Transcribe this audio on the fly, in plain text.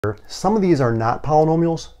Some of these are not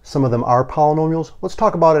polynomials, some of them are polynomials. Let's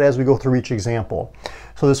talk about it as we go through each example.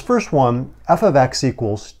 So this first one, f of x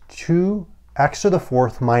equals 2x to the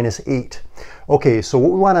fourth minus 8. Okay, so what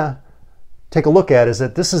we want to take a look at is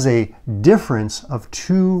that this is a difference of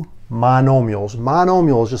two monomials.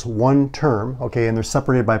 Monomial is just one term, okay, and they're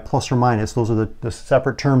separated by plus or minus. Those are the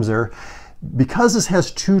separate terms there. Because this has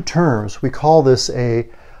two terms, we call this a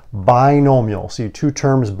binomial. See, two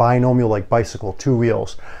terms, binomial, like bicycle, two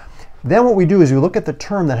wheels. Then what we do is we look at the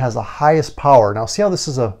term that has the highest power. Now see how this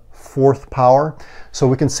is a fourth power? So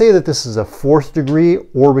we can say that this is a fourth degree,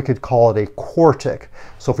 or we could call it a quartic.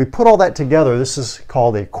 So if we put all that together, this is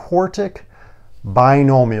called a quartic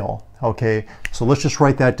binomial. Okay, so let's just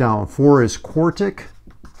write that down. 4 is quartic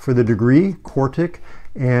for the degree, quartic,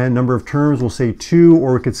 and number of terms, we'll say 2,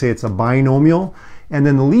 or we could say it's a binomial. And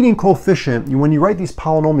then the leading coefficient, when you write these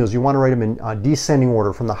polynomials, you want to write them in descending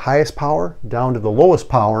order from the highest power down to the lowest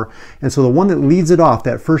power. And so the one that leads it off,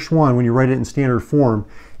 that first one, when you write it in standard form,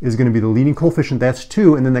 is going to be the leading coefficient. That's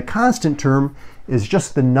 2. And then the constant term is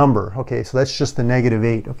just the number. Okay, so that's just the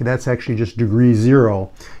 -8. Okay, that's actually just degree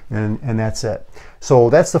 0, and that's it. So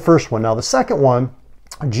that's the first one. Now the second one,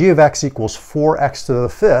 g of x equals 4x to the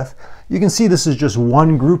fifth. You can see this is just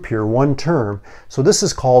one group here, one term. So this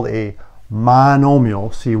is called a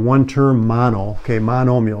monomial. See, one term, mono. Okay,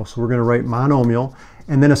 monomial. So we're going to write monomial.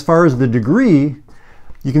 And then as far as the degree,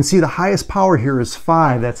 you can see the highest power here is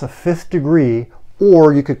 5. That's a fifth degree,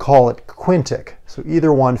 or you could call it quintic. So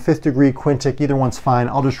either one, fifth degree, quintic, either one's fine.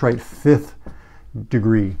 I'll just write fifth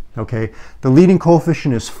degree. Okay, the leading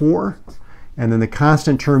coefficient is 4. And then the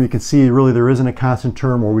constant term, you can see really there isn't a constant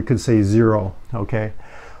term, or we could say 0. Okay,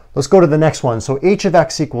 let's go to the next one. So h of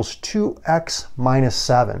x equals 2x minus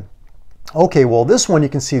 7. Okay, well this one you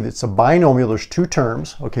can see that it's a binomial. There's two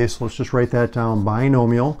terms. Okay, so let's just write that down,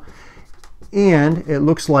 binomial. And it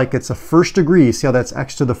looks like it's a first degree. See how that's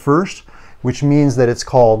x to the first, which means that it's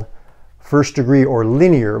called first degree or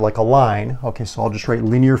linear, like a line. Okay, so I'll just write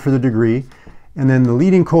linear for the degree. And then the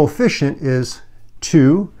leading coefficient is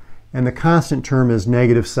 2, and the constant term is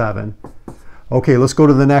 -7. Okay, let's go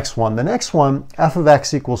to the next one. The next one, f of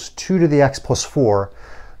x equals 2 to the x plus 4.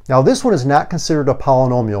 Now this one is not considered a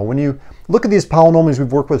polynomial. When you look at these polynomials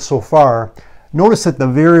we've worked with so far, notice that the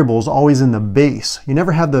variable is always in the base. You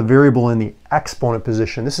never have the variable in the exponent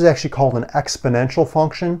position. This is actually called an exponential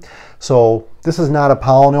function. So this is not a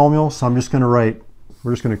polynomial, so I'm just going to write,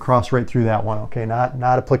 we're just going to cross right through that one. Okay, not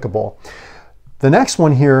applicable. The next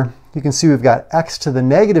one here, you can see we've got x to the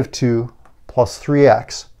 -2 plus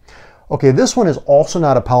 3x. Okay, this one is also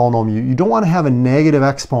not a polynomial. You don't want to have a negative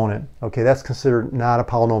exponent. Okay, that's considered not a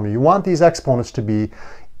polynomial. You want these exponents to be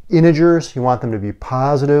integers. You want them to be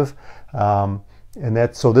positive.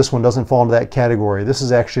 So this one doesn't fall into that category. This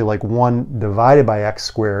is actually like 1 divided by x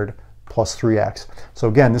squared plus 3x. So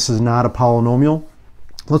again, this is not a polynomial.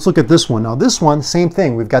 Let's look at this one. Now this one, same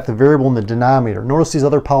thing. We've got the variable in the denominator. Notice these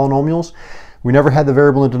other polynomials. We never had the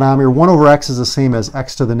variable in the denominator. 1 over x is the same as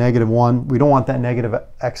x to the -1. We don't want that negative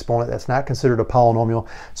exponent. That's not considered a polynomial.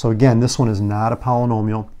 So again, this one is not a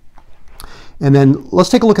polynomial. And then let's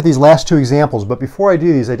take a look at these last two examples. But before I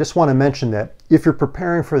do these, I just want to mention that if you're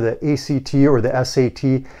preparing for the ACT or the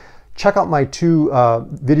SAT, check out my two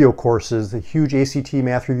video courses, the huge ACT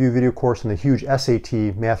Math Review video course and the huge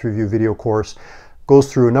SAT Math Review video course.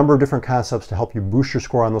 Goes through a number of different concepts to help you boost your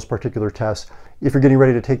score on those particular tests. If you're getting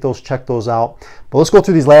ready to take those, check those out. But let's go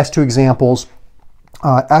through these last two examples.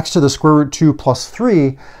 X to the square root 2 plus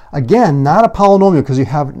 3. Again, not a polynomial because you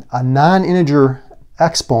have a non-integer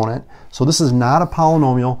exponent. So this is not a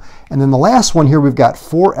polynomial. And then the last one here, we've got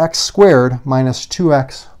 4x squared minus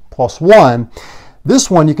 2x plus 1. This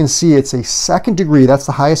one, you can see it's a second degree. That's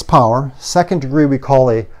the highest power. Second degree we call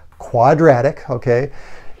a quadratic, okay?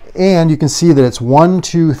 And you can see that it's 1,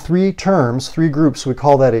 2, 3 terms, 3 groups. So we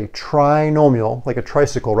call that a trinomial, like a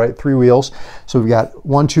tricycle, right? 3 wheels. So we've got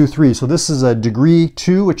 1, 2, 3. So this is a degree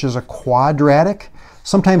 2, which is a quadratic.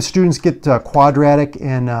 Sometimes students get quadratic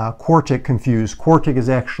and quartic confused. Quartic is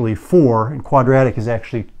actually 4, and quadratic is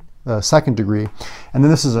actually second degree. And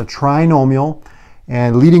then this is a trinomial,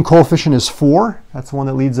 and leading coefficient is 4. That's the one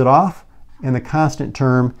that leads it off. And the constant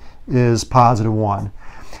term is +1.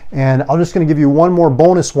 And I'm just going to give you one more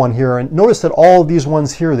bonus one here. And notice that all of these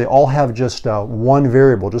ones here, they all have just one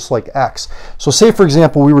variable, just like x. So say, for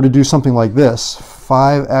example, we were to do something like this.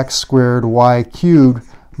 5x squared y cubed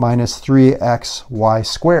minus 3xy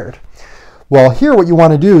squared. Well, here what you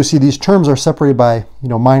want to do, see these terms are separated by,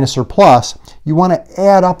 minus or plus. You want to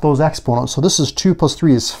add up those exponents. So this is 2 plus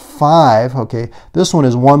 3 is 5, okay? This one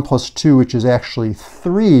is 1 plus 2, which is actually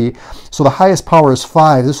 3. So the highest power is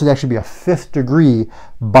 5. This would actually be a 5th degree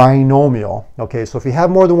binomial, okay? So if you have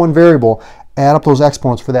more than one variable, add up those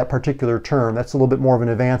exponents for that particular term. That's a little bit more of an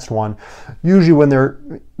advanced one. Usually when they're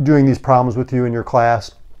doing these problems with you in your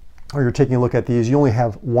class, or you're taking a look at these, you only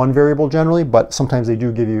have one variable generally, but sometimes they do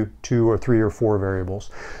give you 2 or 3 or 4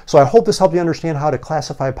 variables. So I hope this helped you understand how to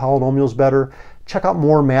classify polynomials better. Check out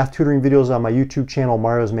more math tutoring videos on my YouTube channel,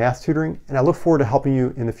 Mario's Math Tutoring, and I look forward to helping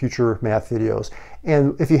you in the future math videos.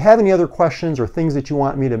 And if you have any other questions or things that you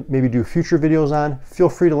want me to maybe do future videos on, feel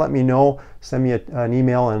free to let me know. Send me an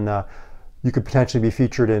email, and you could potentially be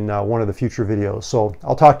featured in one of the future videos. So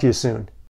I'll talk to you soon.